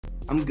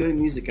I'm good at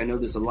music. I know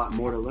there's a lot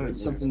more to learn.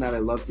 It's something that I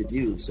love to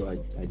do, so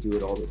I do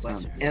it all the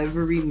time.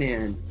 Every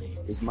man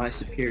is my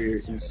superior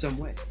in some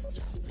way.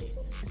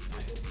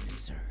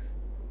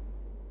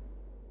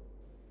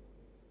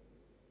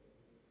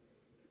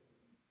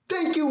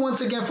 Thank you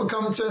once again for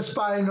coming to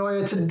Inspiring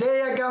Noya.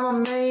 Today I got my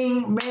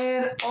main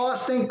man,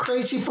 Austin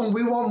Craichy from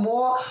We Want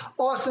More.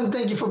 Austin,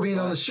 thank you for being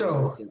on the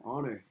show. It's an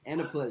honor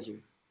and a pleasure.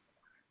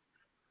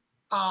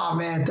 Ah,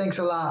 man, thanks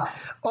a lot.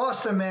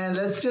 Austin, man,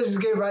 let's just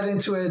get right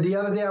into it. The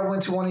other day I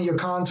went to one of your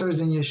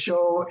concerts and your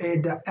show.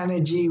 The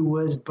energy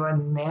was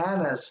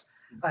bananas.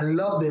 I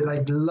loved it,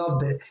 like,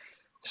 loved it.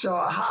 So,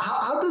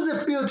 how does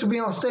it feel to be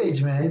on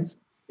stage, man?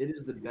 It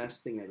is the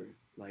best thing ever.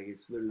 Like,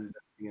 it's literally the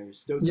best thing ever.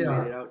 Stoked you made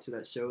Yeah. it out to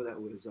that show.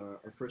 That was our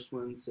first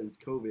one since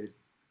COVID.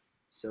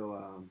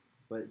 So,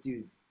 but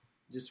dude,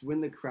 just when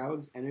the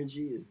crowd's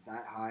energy is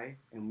that high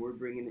and we're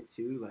bringing it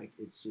too, like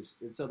it's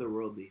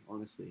otherworldly,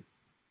 honestly.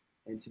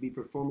 And to be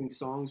performing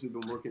songs we've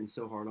been working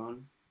so hard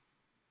on,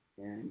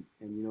 and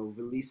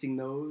releasing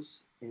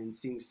those and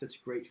seeing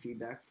such great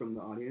feedback from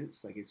the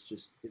audience, like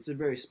it's a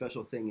very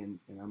special thing,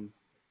 and I'm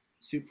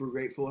super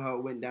grateful how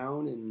it went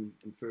down, and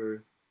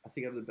for I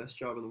think I have the best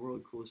job in the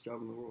world, coolest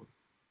job in the world.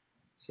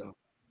 So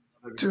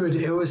Dude,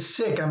 it was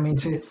sick. I mean,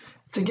 to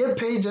get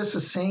paid just to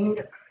sing,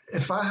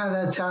 if I had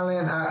that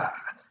talent,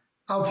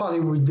 I'll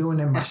probably be doing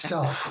it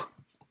myself.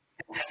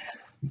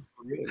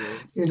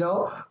 You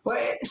know,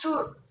 but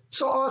so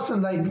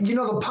awesome. Like,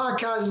 the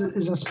podcast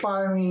is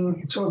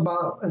inspiring. It's all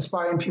about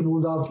inspiring people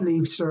who love to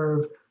leave,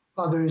 serve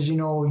others. I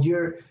know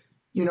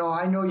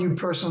you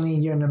personally.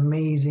 You're an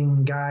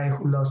amazing guy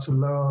who loves to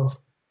love.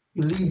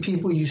 You lead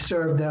people, you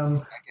serve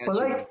them. I But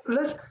got you.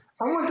 like,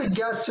 I want the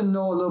guests to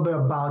know a little bit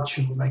about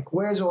you. Like,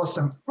 where's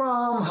Austin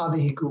from? How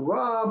did he grow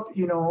up?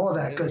 All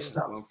that Yeah, good yeah.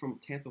 stuff. Well, I'm from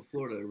Tampa,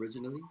 Florida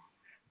originally.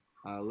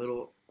 A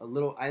little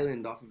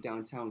island off of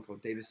downtown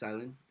called Davis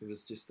Island. It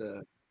was just a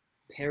Okay.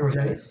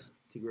 paradise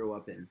to grow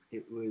up in.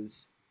 It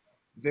was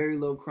very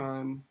low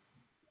crime,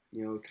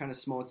 kind of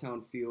small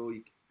town feel.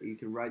 You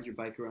can ride your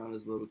bike around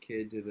as a little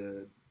kid to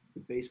the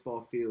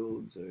baseball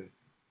fields, or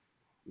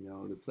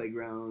the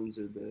playgrounds,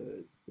 or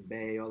the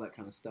bay, all that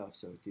kind of stuff.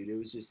 So, dude,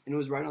 it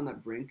was right on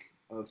that brink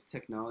of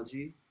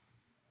technology,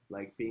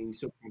 like being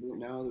so prevalent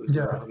now. There was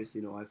Yeah.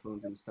 obviously no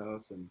iPhones and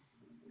stuff, and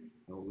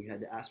we had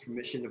to ask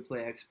permission to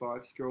play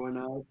Xbox growing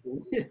up,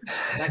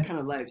 that kind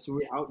of life. So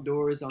we're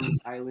outdoors on this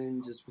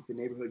island, just with the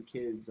neighborhood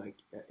kids. Like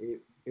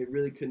it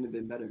really couldn't have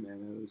been better,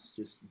 man. I was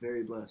just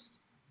very blessed,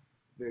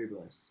 very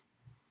blessed.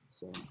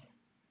 So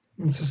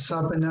It's just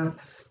something that.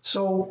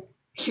 So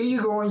here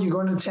you going. You're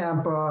going to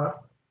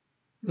Tampa.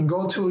 And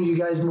you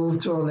guys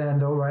moved to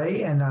Orlando,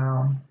 right? And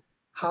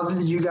how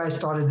did you guys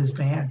started this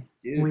band?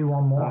 dude, We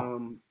want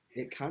more.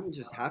 it kind of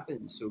just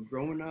happened. So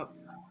growing up,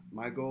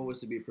 my goal was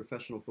to be a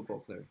professional football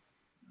player,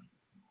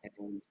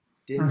 and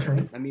didn't.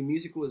 Okay. I mean,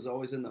 music was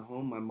always in the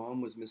home. My mom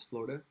was Miss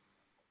Florida,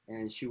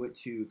 and she went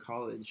to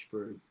college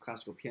for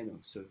classical piano.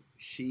 So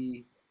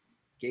she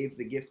gave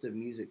the gift of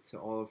music to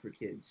all of her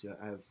kids. So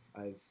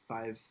I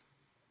have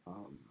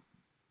um,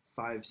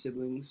 five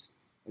siblings,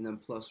 and then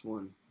plus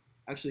one.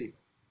 Actually,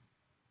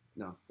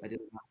 no, I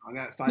didn't. I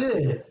got five Yeah.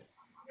 siblings.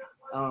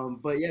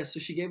 But yeah, so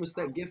she gave us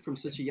that gift from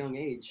such a young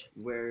age,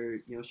 where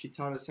she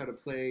taught us how to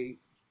play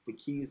the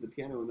keys, the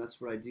piano, and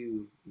that's what I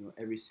do,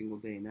 every single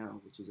day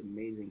now, which is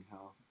amazing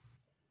how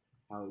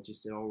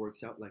it all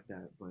works out like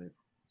that. But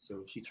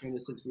so she trained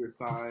us since we were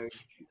 5.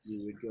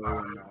 We would go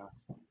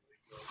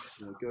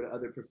and go to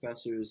other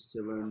professors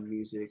to learn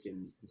music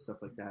and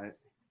stuff like that,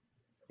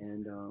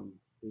 and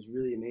it was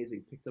really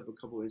amazing. Picked up a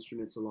couple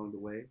instruments along the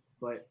way,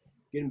 but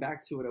getting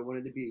back to it, I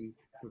wanted to be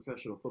a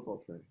professional football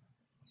player.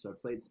 So I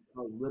played since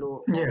I was little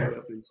all the Yeah. way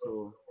up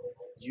until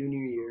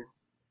junior year.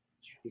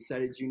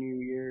 Decided junior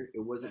year it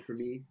wasn't for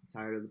me.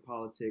 Tired of the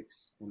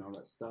politics and all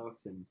that stuff,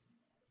 and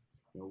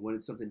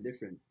wanted something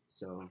different.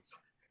 So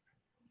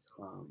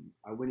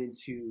I went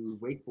into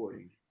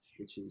wakeboarding,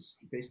 which is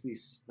basically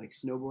like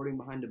snowboarding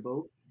behind a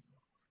boat.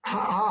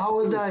 How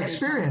was Dude, that fantastic.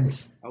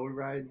 experience? I would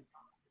ride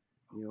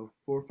 4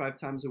 or 5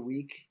 times a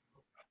week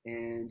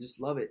and just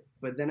love it.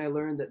 But then I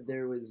learned that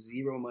there was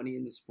zero money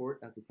in the sport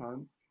at the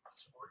time,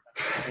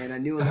 and I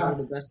knew a lot of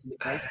the best of the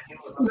best.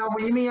 Now,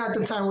 when you mean at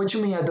the time, what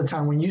you mean at the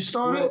time when you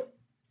started? Well,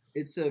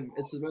 it's a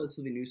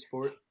relatively new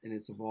sport, and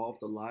it's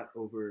evolved a lot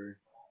over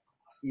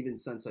even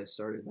since I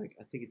started. Like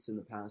I think it's in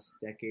the past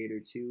decade or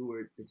two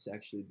where it's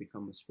actually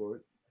become a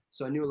sport.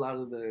 So I knew a lot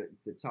of the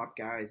top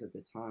guys at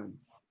the time,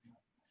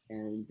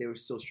 and they were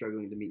still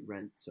struggling to meet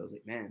rent. So I was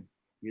like, man,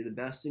 you're the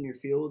best in your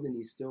field, and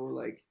you still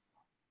like.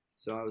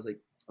 So I was like,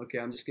 okay,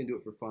 I'm just gonna do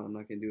it for fun. I'm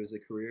not gonna do it as a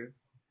career.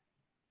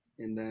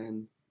 And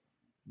then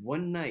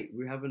one night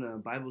we were having a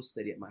Bible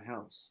study at my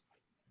house,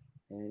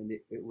 and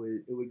it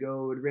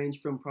would range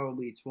from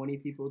probably 20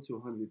 people to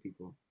 100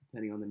 people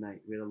depending on the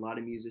night. We had a lot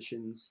of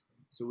musicians,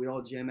 so we'd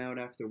all jam out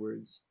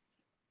afterwards.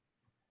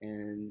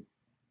 And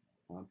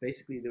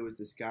basically, there was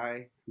this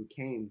guy who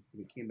came.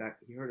 And he came back.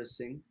 He heard us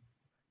sing,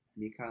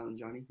 me, Kyle, and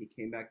Johnny. He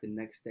came back the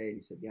next day and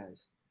he said,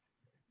 "Guys,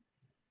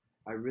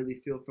 I really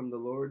feel from the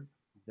Lord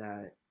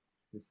that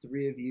the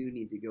three of you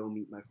need to go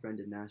meet my friend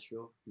in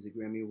Nashville. He's a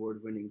Grammy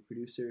Award winning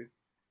producer.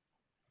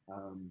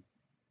 Um,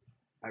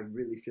 I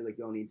really feel like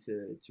y'all need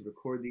to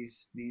record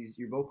these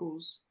your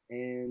vocals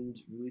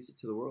and release it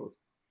to the world."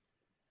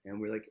 And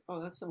we're like,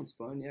 "Oh, that sounds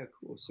fun. Yeah,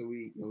 cool." So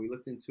we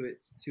looked into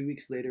it. 2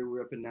 weeks later,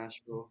 we're up in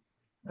Nashville.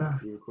 Yeah.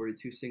 We recorded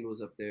two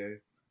singles up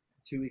there.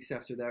 2 weeks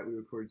after that, we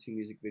recorded two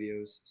music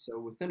videos. So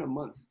within a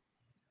month,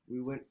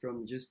 we went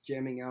from just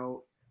jamming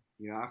out,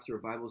 after a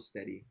Bible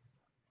study,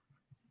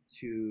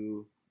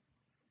 to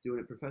doing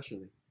it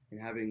professionally and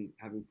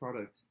having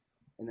product.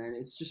 And then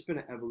it's just been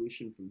an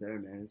evolution from there,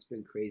 man. It's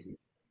been crazy.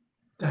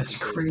 It's That's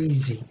been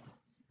crazy. crazy.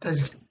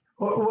 That's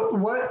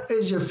what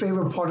is your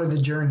favorite part of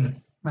the journey?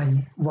 Like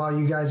while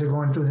you guys are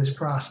going through this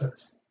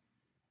process.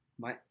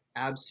 My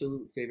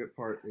absolute favorite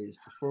part is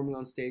performing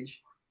on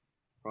stage,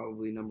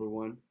 probably number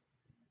one.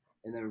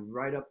 And then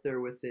right up there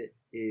with it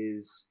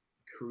is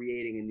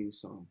creating a new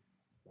song.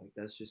 Like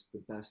that's just the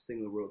best thing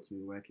in the world to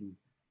me, where I can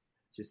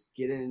just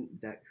get in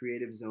that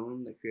creative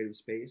zone, that creative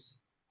space,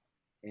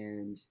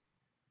 and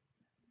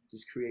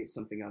just create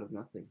something out of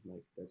nothing.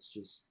 Like that's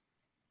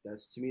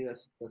to me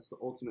that's the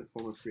ultimate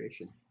form of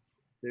creation.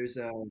 There's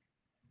a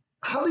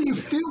How do you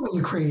feel when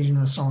you're creating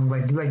a song?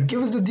 Like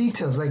give us the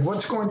details. Like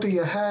what's going through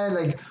your head?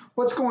 Like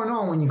what's going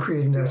on when you're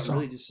creating dude, that I'm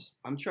really song? just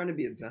I'm trying to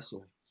be a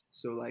vessel.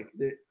 So like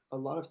a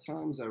lot of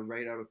times I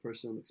write out of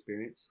personal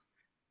experience.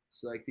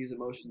 So like these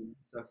emotions and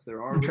stuff,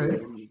 they're already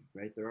Okay. in me,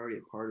 right? They're already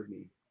a part of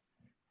me.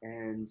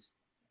 And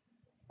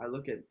I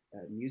look at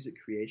music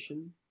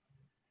creation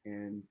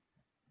and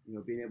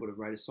being able to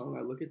write a song.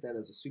 I look at that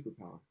as a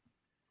superpower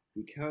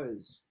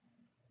because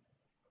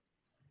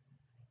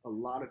a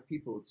lot of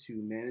people, to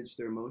manage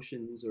their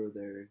emotions or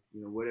their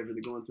whatever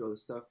they're going through, all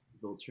this stuff,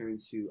 they'll turn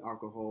to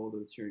alcohol,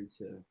 they'll turn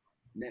to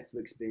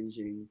Netflix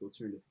binging, they'll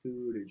turn to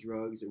food or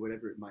drugs or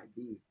whatever it might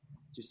be,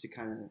 just to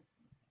kind of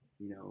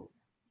you know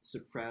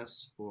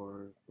suppress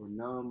or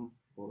numb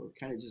or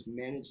kind of just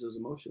manage those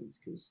emotions,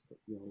 because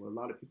a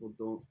lot of people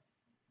don't,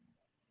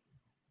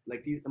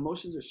 like, these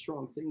emotions are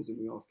strong things and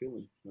we all feel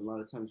them, and a lot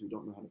of times we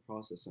don't know how to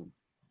process them.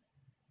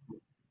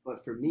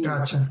 But for me,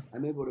 Gotcha.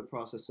 I'm able to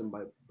process them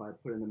by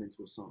putting them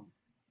into a song.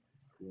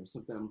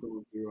 Something I'm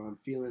going through, or I'm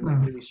feeling like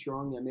Hmm. really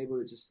strong. I'm able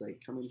to just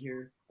like come in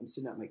here. I'm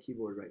sitting at my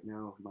keyboard right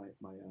now, my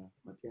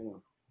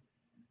piano,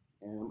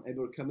 and I'm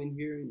able to come in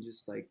here and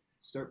just like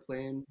start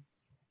playing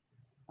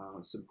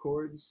some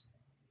chords,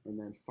 and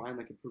then find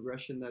like a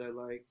progression that I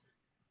like.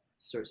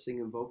 Start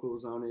singing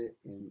vocals on it,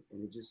 and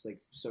it just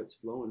like starts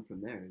flowing from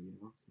there.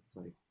 It's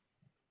like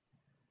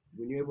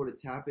when you're able to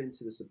tap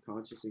into the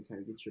subconscious and kind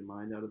of get your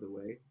mind out of the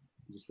way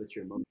and just let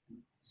your emotion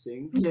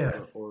sing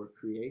Yeah. or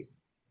create,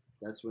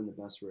 that's when the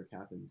best work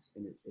happens,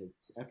 and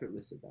it's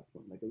effortless at that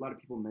point. Like a lot of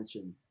people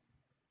mention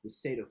the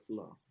state of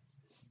flow.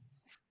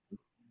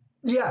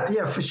 Yeah,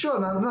 yeah, for sure.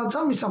 Now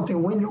tell me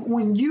something.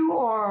 When you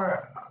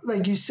are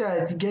like you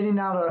said, getting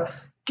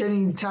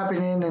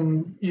tapping in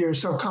and your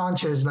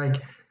subconscious,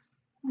 like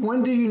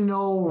when do you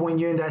know when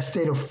you're in that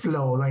state of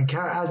flow? Like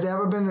has there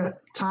ever been a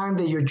time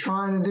that you're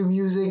trying to do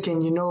music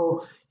and you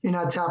know you're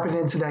not tapping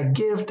into that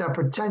gift, that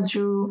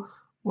potential,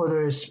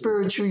 whether it's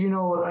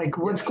spiritual, like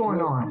Yeah, what's going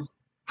well, on?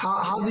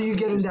 How do you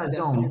get in there's that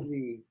zone?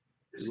 definitely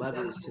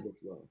levels to the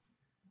flow,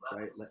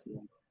 right?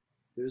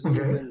 There's only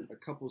Okay. been a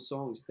couple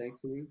songs,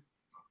 thankfully,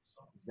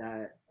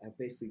 that have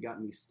basically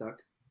got me stuck.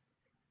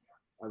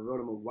 I wrote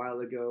them a while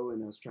ago,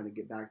 and I was trying to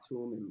get back to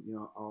them, and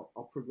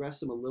I'll progress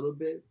them a little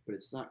bit, but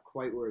it's not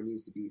quite where it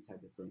needs to be,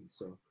 type of thing.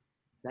 So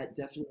that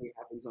definitely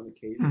happens on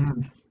occasion.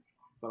 Hmm.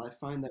 But I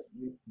find that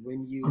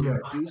when you Yeah.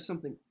 do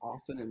something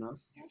often enough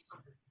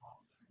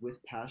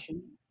with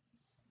passion,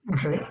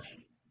 Okay.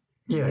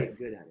 you Yeah. get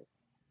good at it,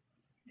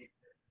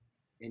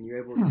 and you're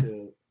able Hmm.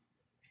 to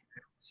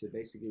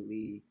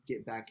basically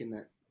get back in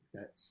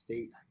that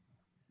state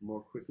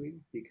more quickly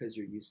because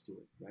you're used to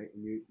it, right?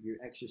 And you're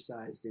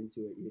exercised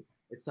into it.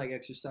 It's like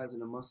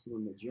exercising a muscle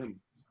in the gym,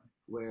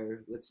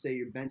 where let's say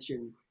you're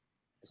benching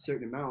a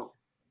certain amount,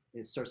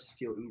 and it starts to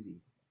feel easy,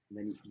 and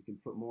then you can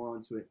put more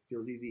onto it. It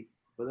feels easy.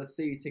 But let's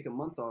say you take a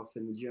month off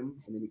in the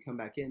gym, and then you come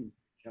back in,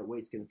 that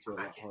weight's gonna feel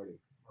a lot harder,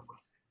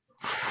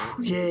 right? So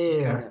it's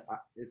just kind Yeah. of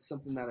it's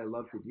something that I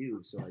love to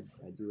do, so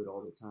I do it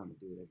all the time. I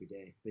do it every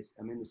day.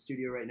 I'm in the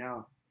studio right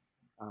now.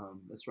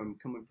 That's where I'm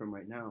coming from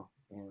right now,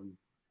 and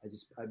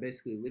I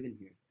basically live in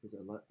here because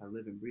I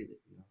live and breathe it.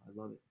 I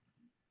love it.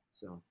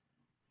 So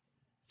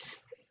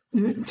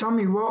Tell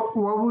me what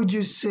would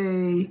you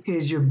say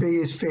is your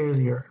biggest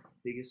failure?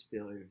 biggest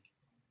failure,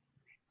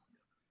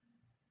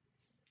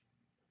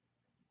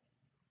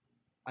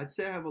 I'd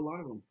say I have a lot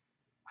of them.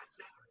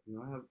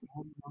 I have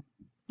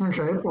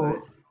Okay, but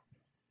well,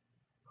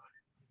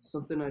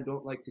 something I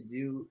don't like to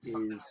do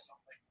is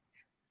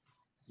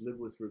live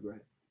with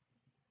regret,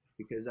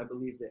 because I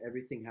believe that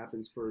everything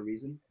happens for a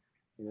reason,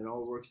 and it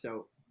all works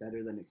out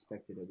better than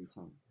expected every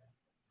time.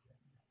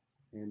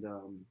 And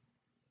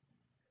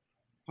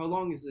how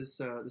long is this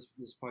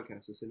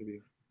podcast, this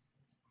interview?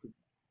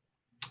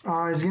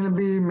 it's gonna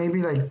be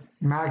maybe like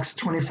max I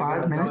got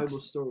 25 a valuable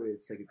minutes. story.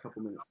 It's like a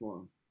couple minutes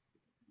long.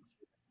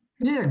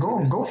 Yeah, So go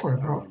there's go this for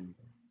it, bro.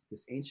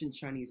 This ancient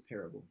Chinese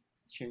parable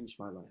changed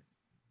my life.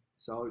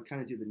 So I'll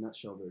kind of do the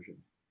nutshell version.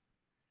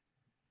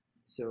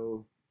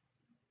 So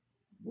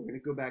we're gonna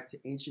go back to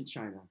ancient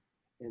China,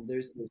 and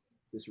there's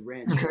this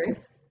rancher,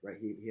 Okay. right?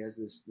 He has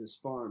this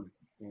farm,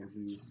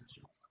 and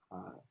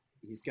uh,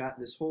 he's got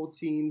this whole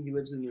team. He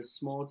lives in this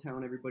small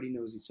town. Everybody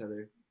knows each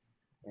other,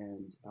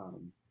 and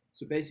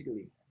so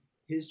basically,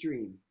 his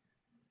dream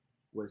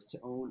was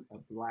to own a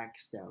black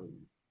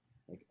stallion,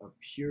 like a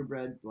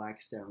purebred black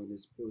stallion.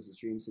 It was his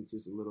dream since he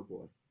was a little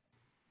boy,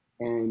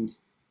 and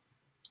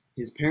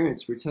his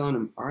parents were telling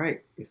him, "All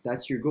right, if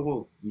that's your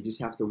goal, you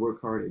just have to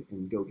work hard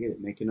and go get it.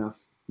 Make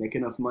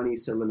enough money,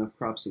 sell enough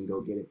crops, and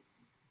go get it."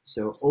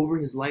 So over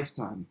his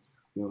lifetime,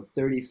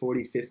 30,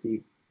 40,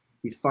 50,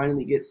 he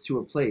finally gets to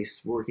a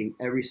place working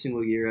every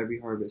single year, every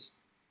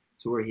harvest,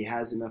 to where he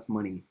has enough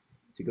money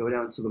to go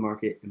down to the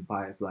market and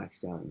buy a black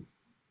stallion.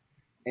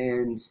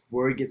 And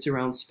word gets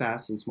around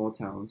fast in small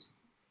towns,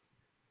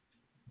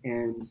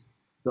 and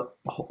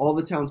all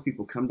the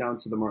townspeople come down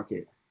to the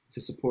market to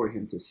support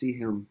him, to see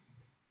him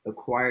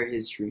acquire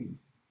his dream.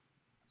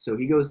 So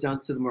he goes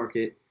down to the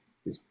market.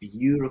 This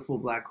beautiful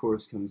black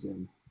horse comes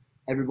in.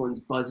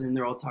 Everyone's buzzing.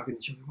 They're all talking to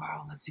each other.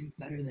 Wow, that's even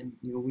better than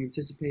we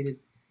anticipated.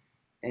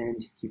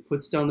 And he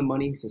puts down the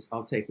money. He says,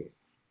 "I'll take it."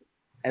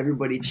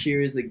 Everybody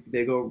cheers.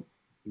 They go,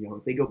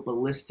 they go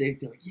ballistic.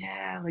 They're like,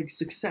 "Yeah, like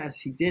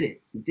success. He did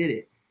it. He did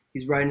it."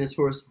 He's riding his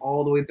horse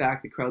all the way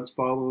back. The crowd's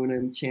following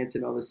him,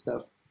 chanting all this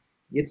stuff.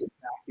 He gets it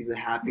back. He's the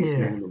happiest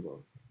man Yeah. in the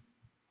world.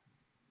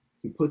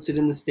 He puts it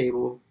in the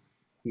stable.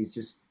 He's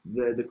just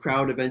the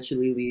crowd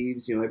eventually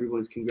leaves.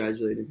 Everyone's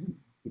congratulating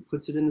him. He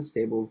puts it in the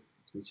stable.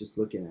 He's just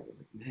looking at it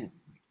like, man,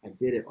 I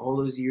did it. All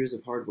those years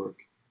of hard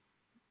work.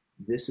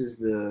 This is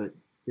the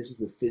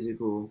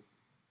physical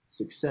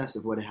success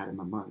of what I had in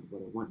my mind,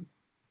 what I wanted.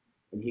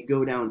 And he'd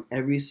go down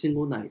every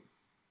single night.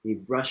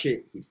 He'd brush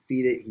it. He'd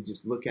feed it. He'd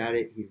just look at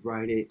it. He'd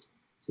ride it.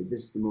 He said,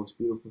 "This is the most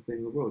beautiful thing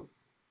in the world."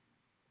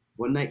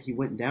 One night he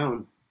went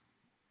down,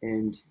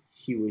 and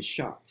he was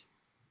shocked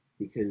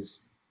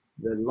because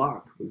the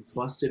lock was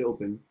busted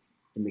open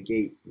and the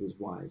gate was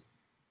wide,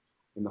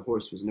 and the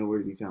horse was nowhere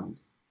to be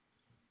found.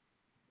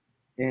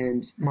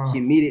 And he Wow.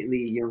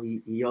 immediately,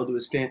 he yelled to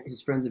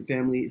his friends and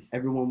family.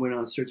 Everyone went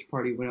on a search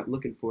party, went out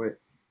looking for it,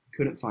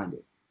 couldn't find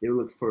it. They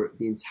looked for it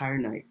the entire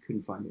night,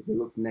 couldn't find it. They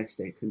looked the next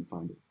day, couldn't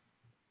find it.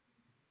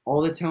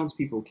 All the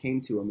townspeople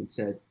came to him and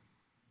said,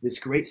 "This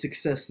great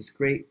success, this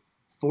great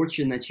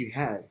fortune that you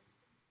had,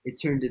 it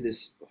turned to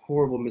this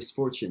horrible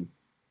misfortune.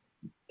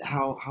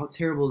 How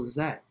terrible is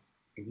that?"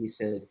 And he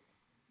said,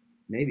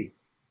 "Maybe."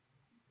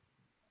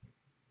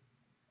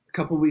 A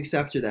couple weeks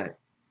after that,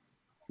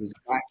 he was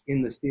back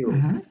in the field.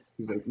 Hmm.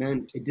 He's like,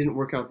 "Man, it didn't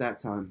work out that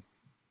time.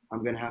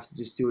 I'm gonna have to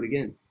just do it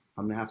again.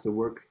 I'm gonna have to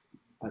work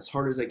as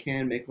hard as I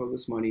can, make all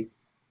this money,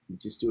 and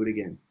just do it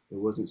again. It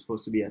wasn't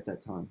supposed to be at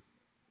that time."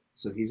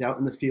 So he's out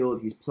in the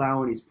field, he's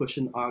plowing, he's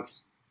pushing the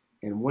ox,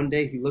 and one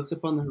day he looks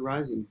up on the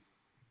horizon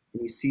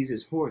and he sees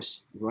his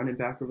horse running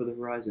back over the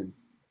horizon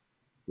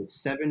with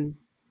 7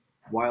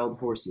 wild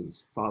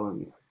horses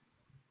following it.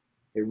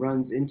 It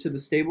runs into the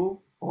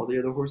stable, all the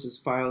other horses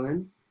file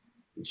in,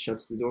 he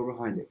shuts the door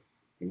behind it,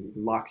 and he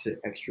locks it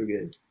extra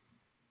good.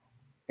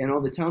 And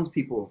all the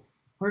townspeople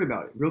heard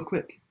about it real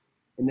quick.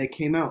 And they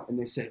came out and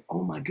they said,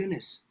 "Oh my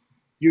goodness,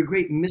 your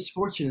great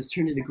misfortune has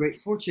turned into great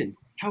fortune.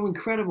 How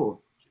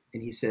incredible."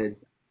 And he said,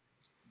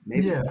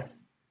 "Maybe." Yeah.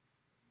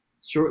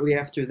 Shortly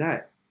after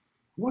that,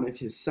 one of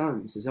his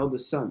sons, his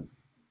eldest son,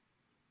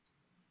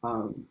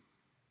 um,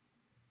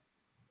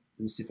 let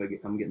me see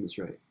if I'm getting this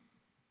right.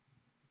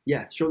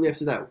 Yeah, shortly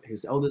after that,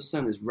 his eldest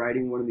son is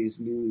riding one of these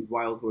new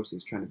wild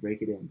horses trying to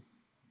break it in.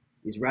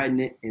 He's riding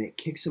it and it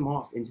kicks him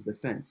off into the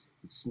fence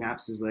and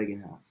snaps his leg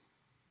in half.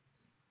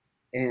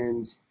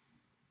 And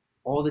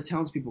all the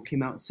townspeople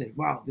came out and said,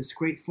 "Wow, this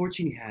great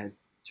fortune you had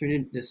turned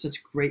into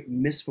such great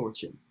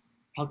misfortune.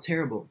 How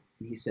terrible."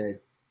 And he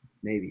said,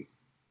 "Maybe."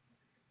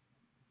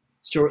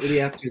 Shortly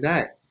after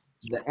that,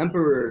 the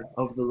emperor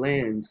of the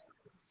land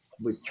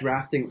was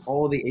drafting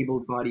all the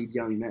able-bodied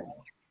young men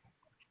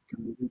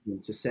from the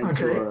region to send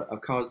to Okay. a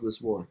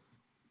causeless war.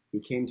 He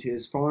came to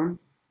his farm.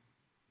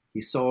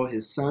 He saw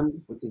his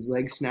son with his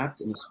leg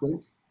snapped in a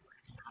splint.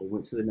 They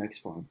went to the next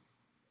farm.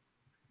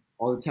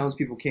 All the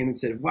townspeople came and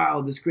said,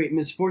 "Wow, this great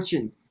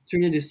misfortune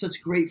turned into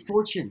such great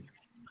fortune.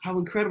 How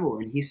incredible."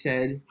 And he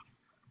said,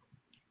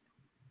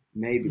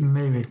 "Maybe."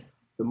 Maybe.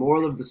 The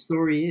moral of the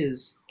story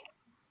is,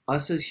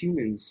 us as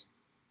humans,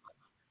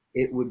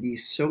 it would be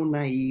so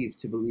naive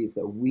to believe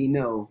that we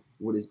know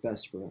what is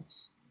best for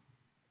us.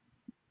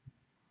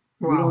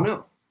 We don't Wow.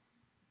 know.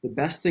 The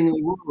best thing in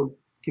the world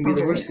can be the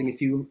Okay. worst thing.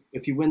 If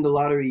you win the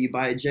lottery, you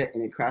buy a jet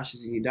and it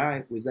crashes and you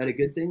die. Was that a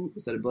good thing?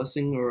 Was that a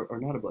blessing or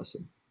not a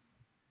blessing?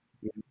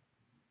 Yeah,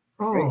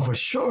 Oh, right? for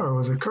sure. It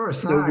was a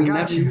curse. So Nah, I we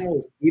got never you.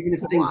 know. Even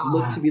if things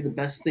look to Wow. be the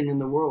best thing in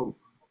the world,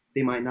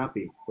 they might not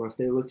be. Or if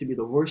they look to be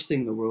the worst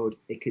thing in the world,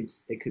 it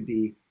could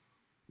be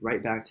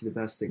right back to the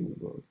best thing in the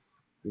world.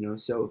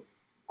 So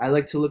I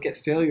like to look at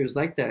failures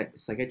like that.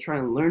 It's like I try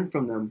and learn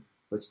from them,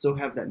 but still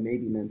have that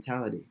maybe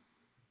mentality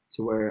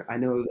to where I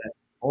know that.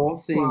 All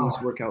things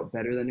Wow. work out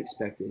better than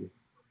expected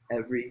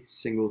every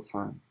single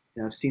time.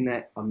 And I've seen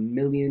that a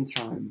million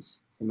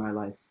times in my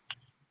life.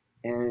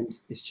 And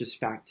it's just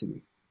fact to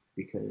me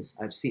because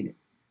I've seen it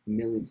a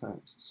million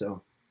times.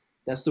 So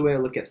that's the way I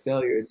look at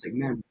failure. It's like,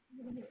 man,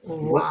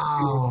 what can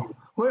I do? Wow.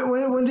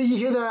 When did you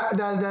hear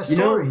that You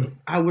know, story?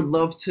 I would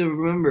love to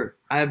remember.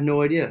 I have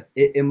no idea.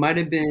 It might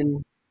have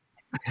been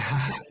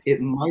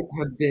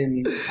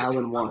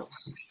Alan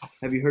Watts.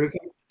 Have you heard of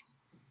him?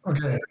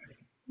 Okay.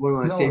 One of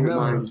my No, favorite never.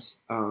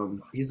 minds.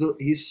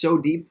 He's so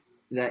deep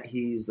that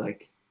he's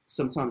like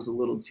sometimes a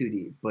little too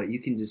deep, but you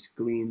can just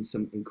glean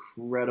some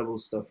incredible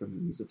stuff from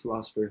him. He's a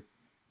philosopher.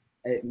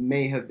 It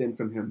may have been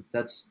from him.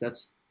 That's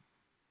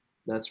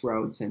where I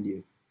would send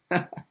you.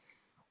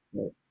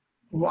 But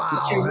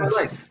just Wow, changed my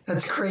life.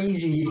 that's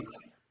crazy.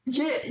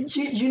 Yeah,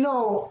 you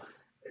know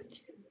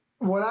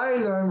what I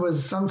learned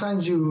was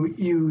sometimes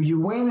you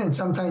win and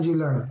sometimes you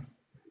learn.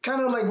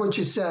 Kind of like what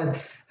you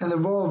said, and the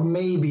role of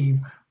maybe.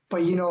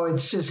 But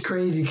it's just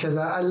crazy because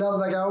I love,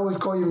 like, I always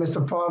call you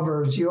Mr.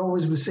 Proverbs. You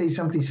always would say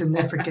something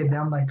significant that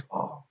I'm like,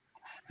 oh,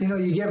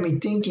 you get me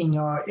thinking.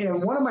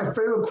 And one of my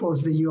favorite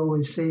quotes that you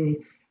always say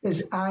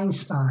is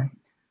Einstein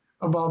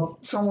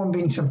about someone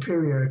being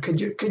superior.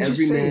 Could you Every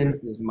say man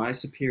it? is my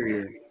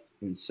superior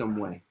in some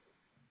way.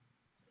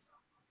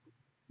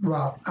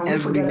 Wow, and we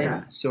Every forget man.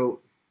 that.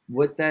 So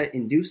what that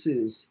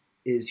induces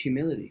is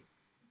humility.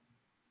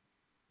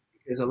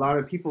 Because a lot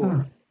of people,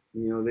 Hmm.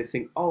 they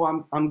think, "Oh,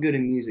 I'm good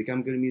in music.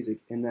 I'm good in music,"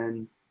 and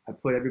then I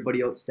put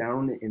everybody else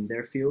down in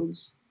their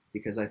fields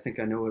because I think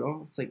I know it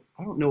all. It's like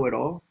I don't know it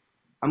all.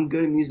 I'm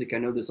good in music. I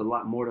know there's a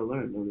lot more to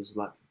learn. I know there's a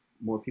lot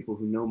more people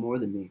who know more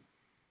than me.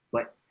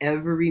 But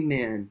every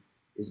man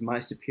is my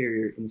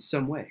superior in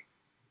some way.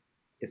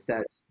 If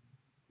that's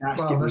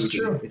Wow, basket that's weaving,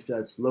 true. if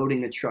that's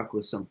loading a truck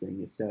with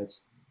something, if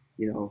that's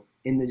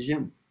in the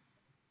gym,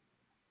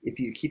 if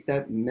you keep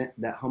that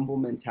humble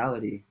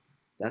mentality,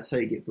 that's how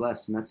you get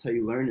blessed, and that's how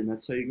you learn, and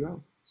that's how you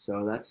grow.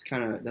 So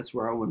that's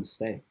where I want to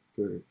stay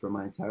for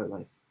my entire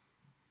life.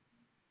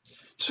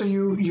 So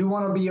you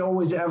want to be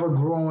always ever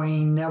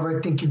growing,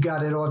 never think you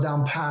got it all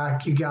down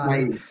pat, you It's got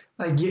it. naive,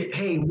 Like,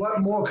 hey, what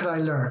more could I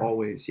learn?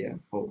 always, yeah,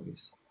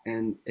 always.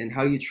 And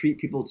how you treat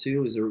people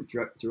too is a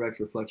direct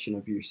reflection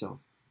of yourself.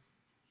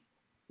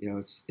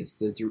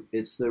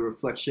 It's the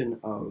reflection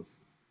of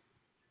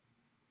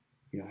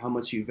how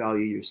much you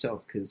value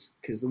yourself. Because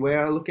the way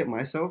I look at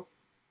myself,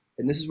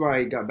 and this is where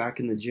I got back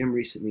in the gym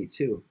recently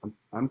too.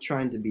 I'm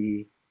trying to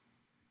be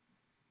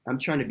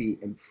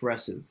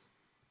impressive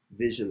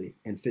visually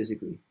and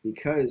physically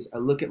because I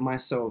look at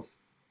myself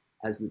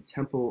as the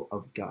temple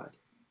of God.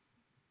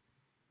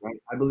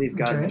 Right? I believe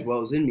God Okay.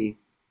 dwells in me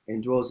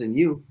and dwells in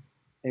you.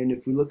 And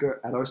if we look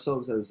at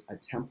ourselves as a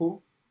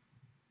temple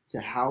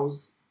to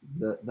house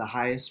the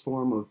highest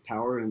form of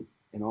power in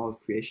all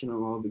of creation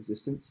and all of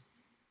existence,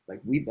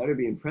 like we better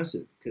be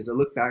impressive. Because I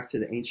look back to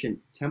the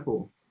ancient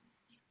temple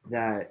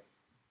that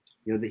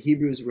the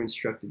Hebrews were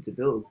instructed to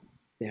build.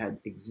 They had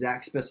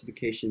exact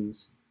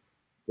specifications.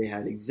 They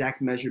had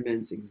exact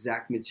measurements,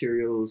 exact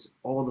materials,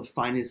 all the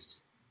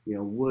finest,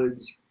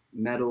 woods,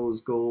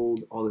 metals,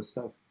 gold, all this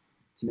stuff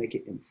to make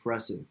it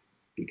impressive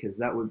because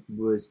that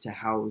was to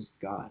house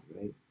God,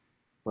 right?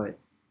 But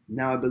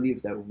now I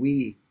believe that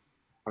we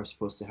are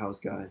supposed to house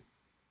God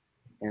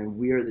and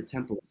we are the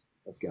temples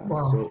of God.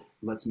 Wow, So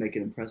let's make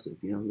it impressive.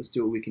 Let's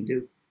do what we can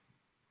do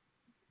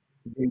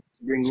to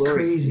bring it's glory,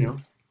 crazy.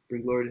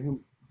 bring glory to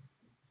Him.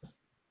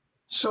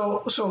 So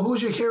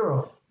who's your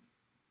hero?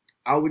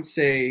 I would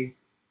say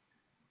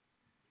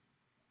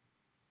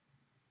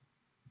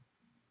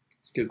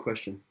it's a good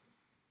question.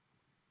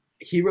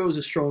 Hero is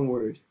a strong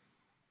word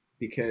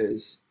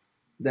because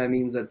that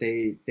means that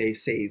they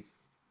save,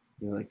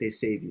 like they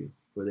save you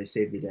or they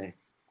save the day.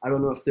 I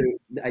don't know if they're.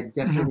 I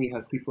Mhm. definitely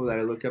have people that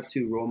I look up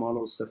to, role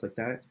models, stuff like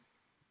that.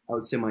 I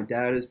would say my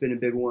dad has been a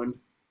big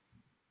one.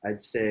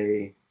 I'd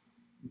say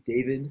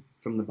David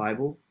from the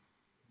Bible.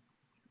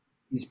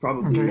 He's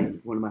Okay. probably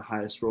one of my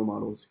highest role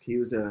models. He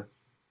was a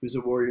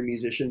warrior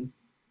musician.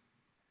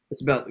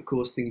 That's about the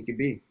coolest thing you could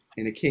be,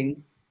 and a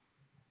king.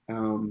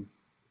 Um,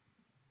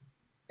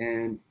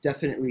 and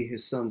definitely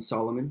his son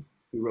Solomon,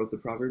 who wrote the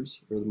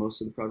Proverbs or the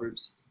most of the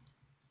Proverbs.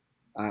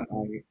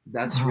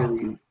 That's Wow.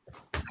 really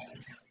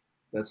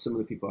that's some of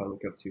the people I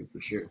look up to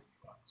for sure.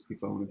 It's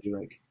people I want to be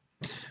like.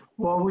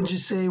 What would you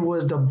say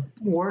was the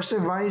worst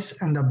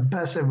advice and the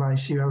best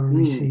advice you ever Mm,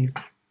 received?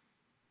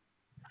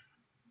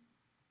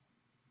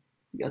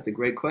 you got the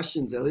great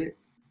questions, Elliot.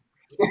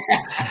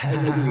 You're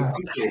making me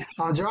think here.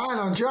 I'm trying.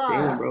 I'm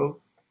Damn, trying. bro.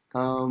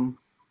 Um,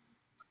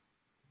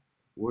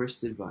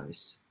 Worst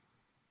advice.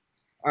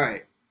 All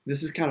right,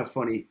 this is kind of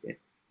funny.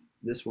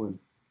 This one.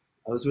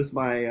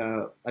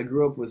 I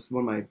grew up with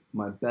one of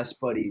my best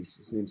buddies.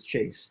 His name's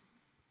Chase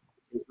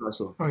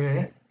Russell,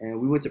 Okay.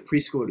 and we went to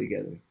preschool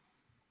together.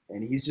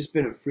 And he's just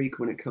been a freak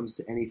when it comes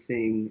to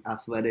anything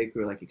athletic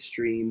or like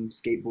extreme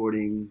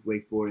skateboarding,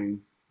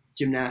 wakeboarding,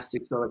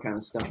 gymnastics, all that kind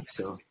of stuff.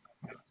 So,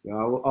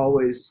 I will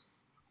always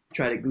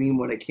try to glean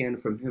what I can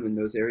from him in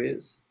those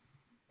areas.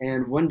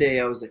 And one day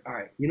I was like, all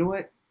right, you know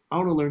what? I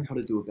want to learn how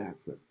to do a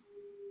backflip.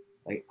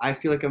 Like I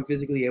feel like I'm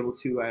physically able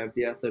to. I have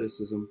the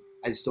athleticism.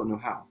 I just don't know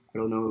how. I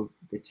don't know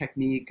the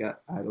technique. I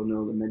don't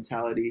know the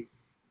mentality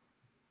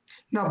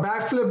Now,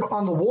 backflip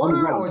on the on the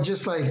water or ground.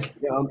 just like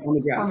Yeah, on the on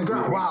ground. the On the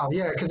ground? ground. Wow,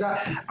 yeah, because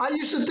I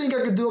used to think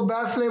I could do a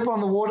backflip on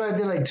the water. I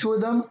did like two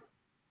of them,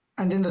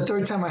 and then the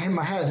third time I hit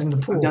my head in the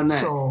I've pool. done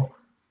that. So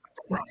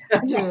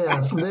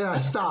yeah, from there I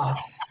stopped.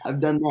 I've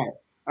done that.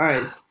 All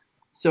right.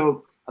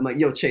 So I'm like,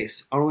 yo,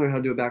 Chase, I want to learn how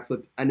to do a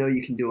backflip. I know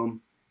you can do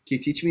them. Can you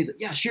teach me? He's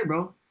like, yeah, sure,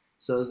 bro.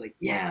 So I was like,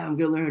 yeah, I'm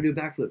gonna learn how to do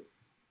a backflip.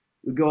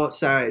 We go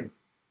outside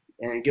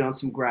and get on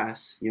some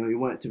grass. You know, we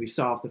want it to be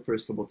soft the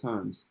first couple of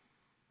times.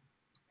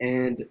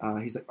 And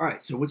he's like, all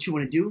right, so what you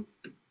want to do?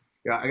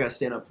 Yeah, I gotta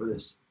stand up for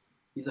this.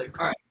 He's like,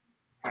 all right,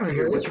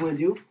 here, what Okay. you want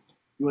to do?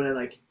 You want to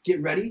like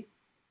get ready,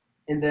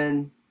 and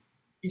then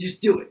you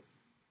just do it.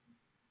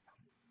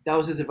 That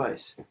was his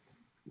advice.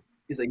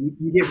 He's like,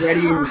 you get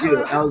ready and you do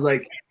it. I was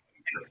like,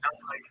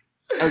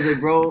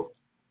 bro,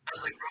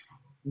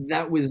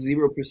 that was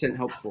 0%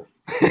 helpful.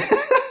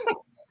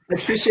 I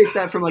appreciate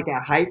that from like a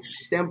hype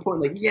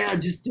standpoint. Like, yeah,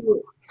 just do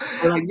it.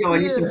 Or like, yo, I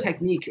need some Yeah.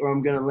 technique, or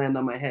I'm gonna land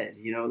on my head.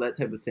 You know, that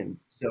type of thing.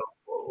 So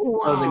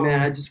I was like,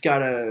 man, I Wow. just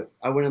gotta.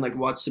 I went and like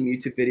watched some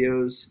YouTube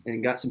videos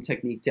and got some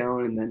technique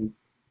down, and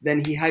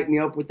then he hyped me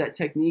up with that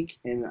technique,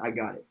 and I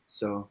got it.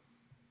 So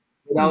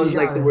that You was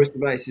like got the it. worst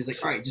advice. He's like,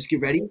 all right, just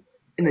get ready,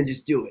 and then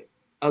just do it.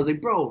 I was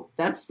like, bro,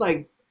 that's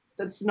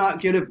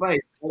not good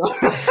advice.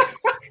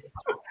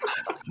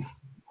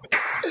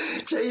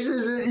 Chase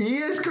he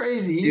is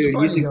crazy. He's Dude,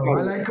 he's funny though.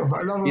 I incredible. like him.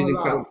 I love him a He's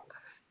lot. incredible,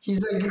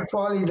 He's like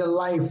probably the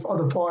life of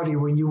the party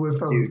when you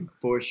with him. dude,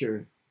 for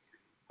sure.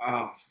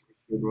 Oh, for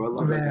sure, bro, I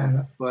love that guy.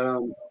 Man,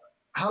 But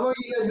how long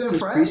you guys been since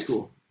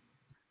friends? preschool,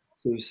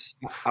 so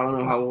I don't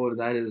know how Wow, old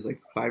that is,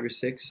 like 5 or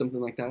 6, something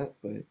like that.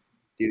 But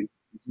dude,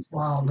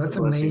 wow, just a that's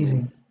blessing,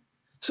 man. amazing.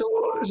 So,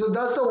 so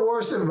that's the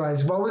worst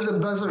advice. What was the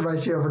best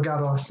advice you ever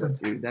got, Austin?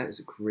 Dude, that is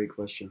a great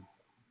question.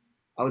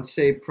 I would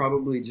say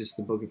probably just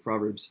the Book of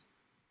Proverbs.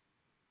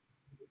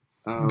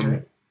 Um,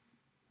 Okay,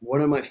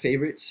 one of my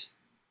favorites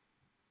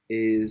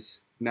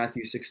is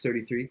Matthew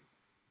 6:33.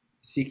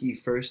 Seek ye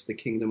first the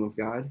kingdom of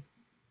God,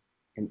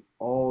 and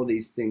all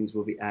these things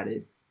will be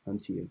added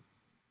unto you.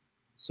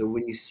 So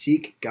when you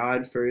seek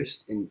God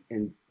first and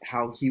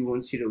how He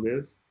wants you to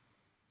live,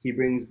 He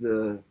brings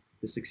the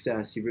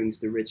success, He brings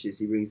the riches,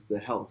 He brings the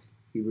health,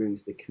 He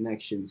brings the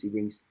connections, He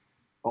brings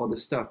all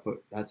this stuff.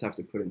 But that's have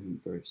to put in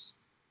Him first.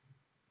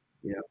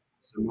 You know.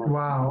 So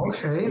wow, Matthew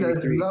six okay, thirty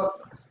that three. love.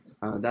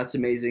 That's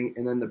amazing.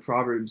 And then the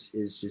Proverbs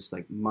is just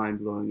like mind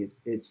blowing.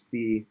 It's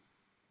the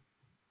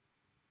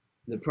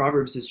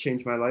Proverbs has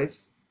changed my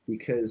life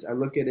because I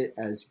look at it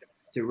as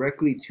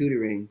directly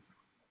tutoring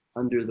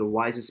under the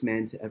wisest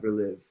man to ever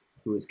live,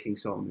 who is King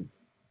Solomon,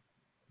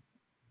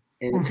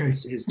 and Okay,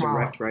 it's his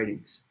wow, direct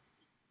writings.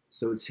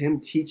 So it's him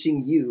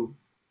teaching you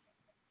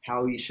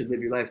how you should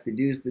live your life, the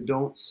do's, the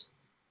don'ts,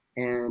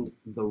 and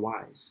the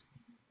whys,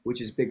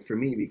 which is big for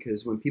me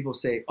because when people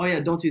say, "Oh yeah,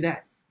 don't do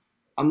that,"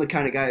 I'm the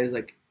kind of guy who's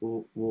like,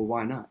 "Well,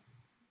 why not?"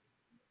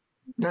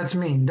 that's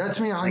me. That's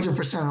me, Like,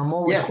 100%. I'm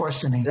always yeah,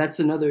 questioning. that's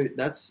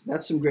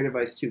some great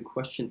advice too.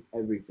 Question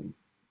everything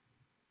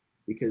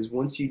because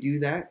once you do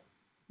that,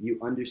 you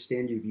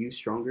understand your view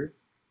stronger,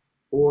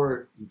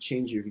 or you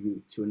change your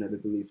view to another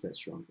belief that's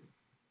stronger.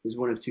 There's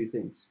one of two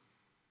things.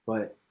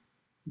 But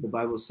the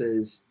Bible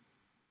says,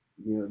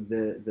 you know,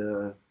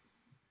 the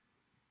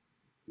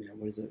man,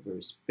 what is that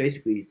verse?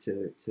 Basically,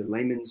 to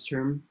layman's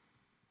term,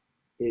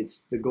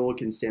 it's the gold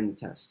can stand the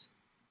test.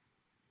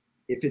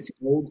 If it's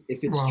gold,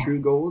 if it's Wow, true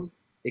gold,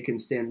 it can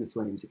stand the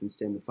flames, it can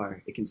stand the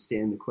fire, it can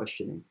stand the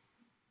questioning,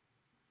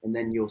 and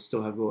then you'll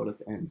still have gold at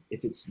the end.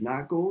 If it's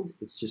not gold,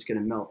 it's just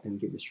gonna melt and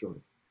get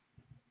destroyed,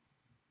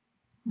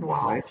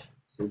 wow, right?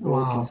 So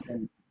gold can wow.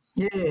 stand.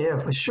 Yeah, yeah, yeah,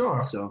 for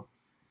sure. So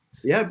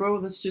yeah,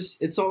 bro, that's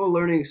just it's all a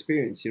learning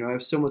experience. You know, I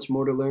have so much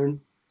more to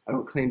learn. I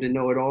don't claim to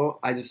know it all.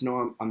 I just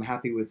know I'm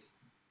happy with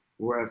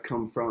where I've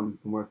come from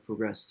and where I've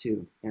progressed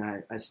to.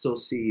 And I still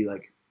see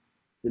like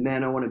the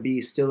man I want to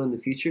be still in the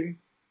future,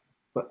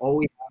 but all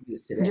we have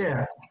is today.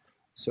 Yeah,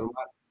 So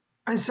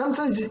and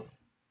sometimes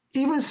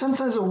even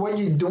sometimes of what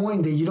you're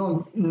doing that you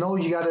don't know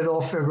you got it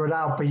all figured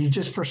out, but you're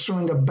just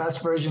pursuing the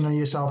best version of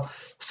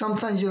yourself.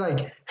 Sometimes you're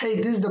like, hey,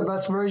 this is the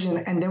best version.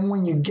 And then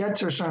when you get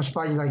to a certain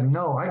spot, you're like,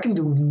 no, I can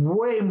do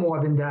way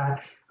more than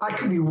that. I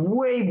can be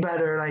way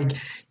better. Like,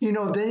 then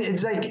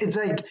it's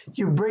like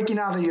you're breaking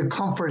out of your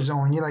comfort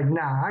zone. You're like,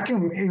 nah, I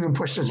can even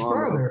push come this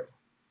on, bro. further.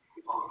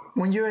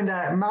 When you're in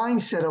that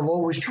mindset of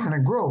always trying to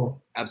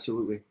grow.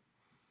 Absolutely.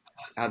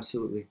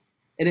 Absolutely.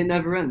 And it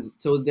never ends.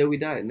 Till the day we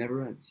die, it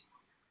never ends.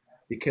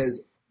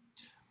 Because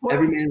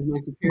every What? man is my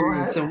Go superior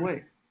in ahead. some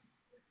way.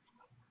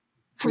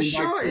 For Going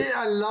back sure. to it. Yeah,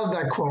 I love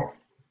that quote.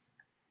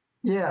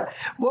 Yeah.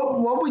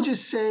 What would you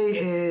say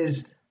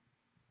is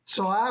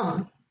so I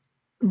have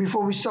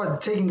before we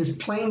start taking this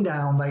plane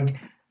down, like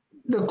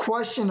the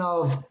question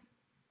of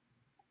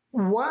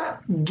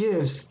what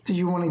gifts do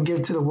you want to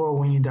give to the world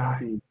when you die?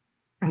 Hmm,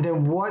 And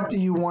then what do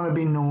you want to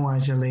be known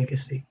as your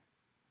legacy?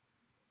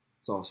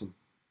 it's awesome.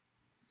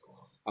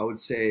 I would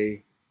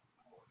say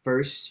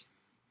first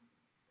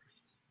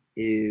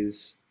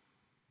is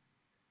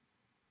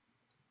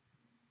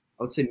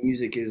I would say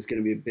music is going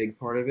to be a big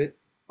part of it.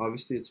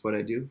 Obviously, it's what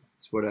I do.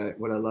 It's what I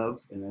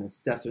love, and it's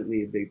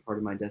definitely a big part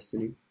of my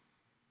destiny.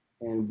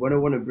 And what I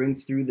want to bring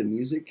through the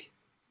music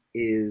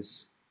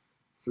is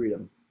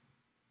freedom.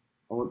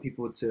 I want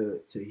people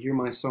to hear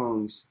my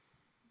songs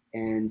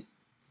and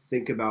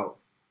think about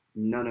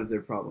none of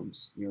their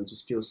problems.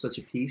 Just feel such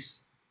a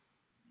peace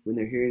when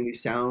they're hearing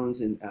these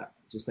sounds, and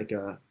just like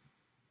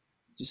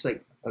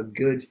a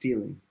good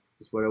feeling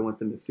is what I want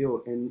them to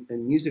feel. And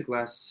music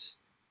lasts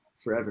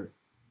forever.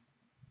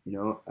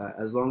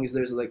 As long as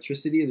there's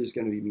electricity, there's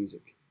going to be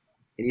music.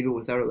 And even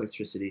without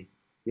electricity,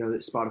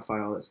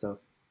 Spotify, all that stuff.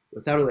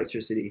 Without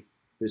electricity,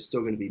 there's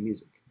still going to be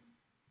music.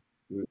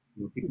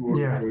 People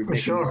Yeah, were for making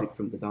sure. music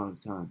from the dawn of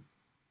time.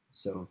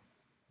 So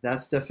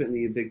that's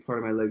definitely a big part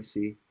of my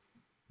legacy.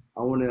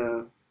 I want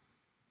to.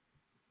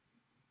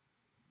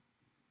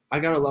 I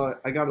got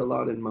a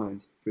lot in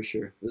mind for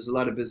sure. There's a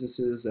lot of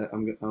businesses that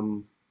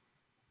I'm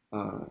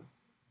uh,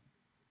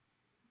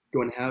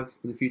 going to have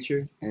in the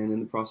future, and in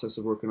the process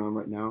of working on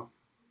right now,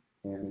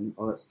 and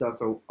all that stuff.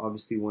 I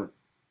obviously want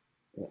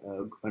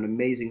an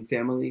amazing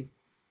family.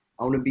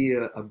 I want to be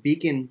a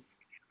beacon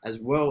as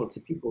well to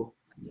people,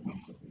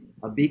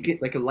 a beacon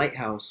like a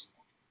lighthouse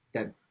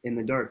that in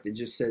the dark that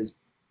just says,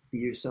 "Be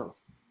yourself."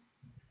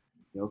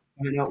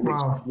 Find out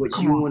what Wow, what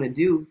come you on. want to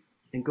do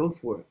and go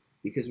for it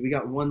because we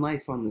got one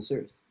life on this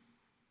earth.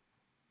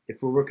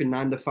 If we're working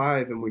 9 to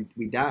 5 and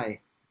we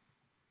die,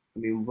 I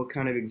mean, what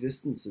kind of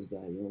existence is that?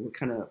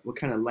 What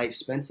kind of life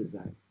spent is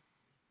that?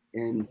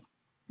 And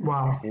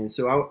Wow. and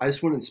so I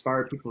just want to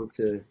inspire people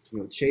to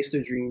chase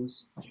their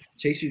dreams,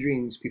 chase your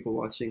dreams. People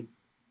watching,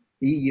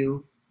 be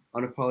you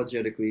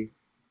unapologetically,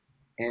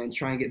 and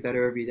try and get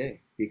better every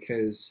day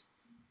because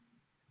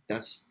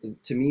that's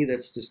to me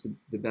that's just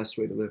the best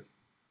way to live.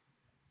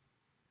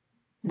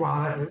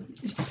 Wow.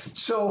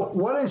 So,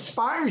 what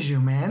inspires you,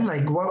 man?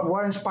 Like,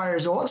 what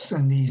inspires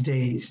Austin these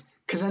days?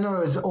 Because I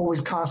know it's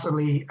always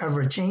constantly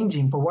ever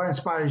changing, but what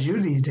inspires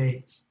you these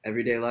days?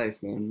 Everyday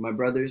life, man. My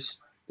brothers,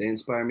 they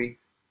inspire me.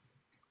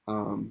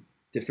 Um,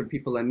 Different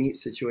people I meet,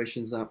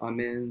 situations I'm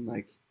in,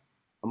 like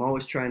I'm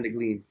always trying to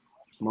glean.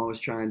 I'm always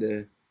trying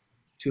to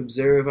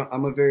observe.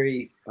 I'm a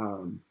very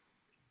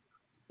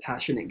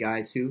passionate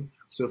guy too.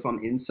 So if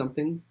I'm in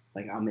something,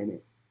 like I'm in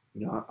it.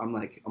 I'm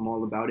like I'm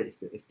all about it.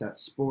 If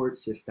that's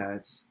sports, if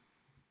that's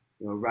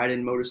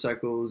riding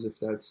motorcycles, if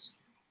that's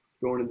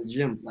going to the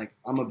gym, like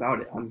I'm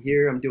about it. I'm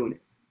here. I'm doing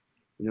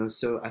it.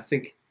 So I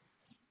think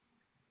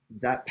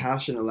that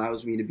passion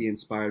allows me to be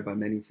inspired by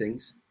many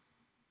things,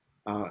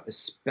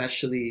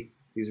 especially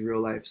these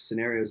real life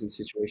scenarios and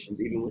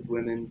situations, even with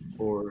women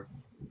or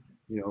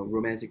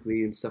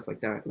romantically and stuff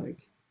like that.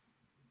 Like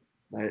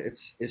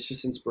it's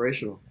just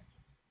inspirational,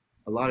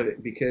 a lot of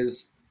it,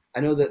 because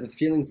I know that the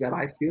feelings that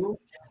I feel,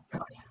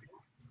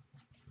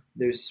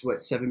 there's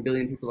what 7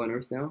 billion people on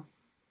Earth now.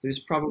 There's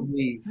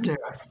probably Yeah.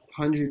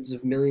 hundreds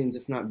of millions,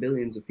 if not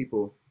billions, of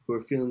people who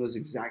are feeling those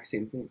exact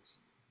same things.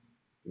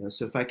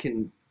 So if I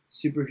can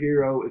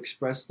superhero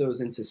express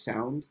those into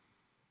sound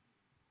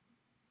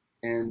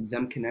and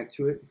them connect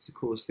to it, it's the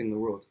coolest thing in the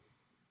world.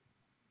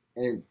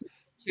 And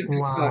check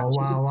this out. Wow.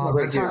 Check Wow. this Wow. out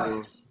right That's here, not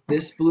bro.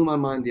 This blew my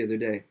mind the other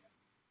day.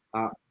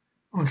 Uh,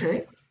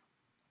 okay.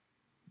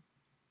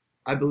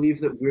 I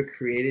believe that we're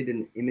created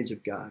in the image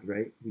of God,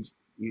 right?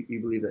 You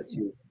believe that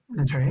too.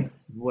 That's right.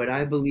 What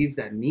I believe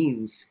that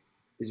means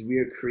is we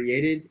are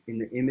created in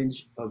the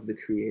image of the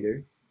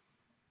Creator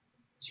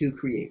to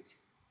create.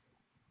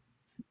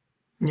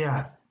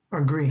 Yeah.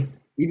 Agree.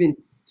 Even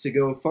to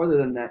go farther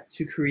than that,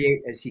 to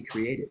create as He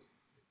created,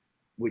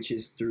 which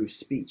is through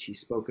speech. He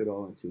spoke it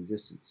all into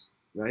existence,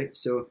 right?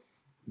 So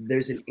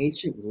there's an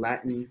ancient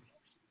Latin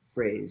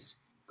phrase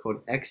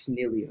called ex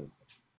nihilo.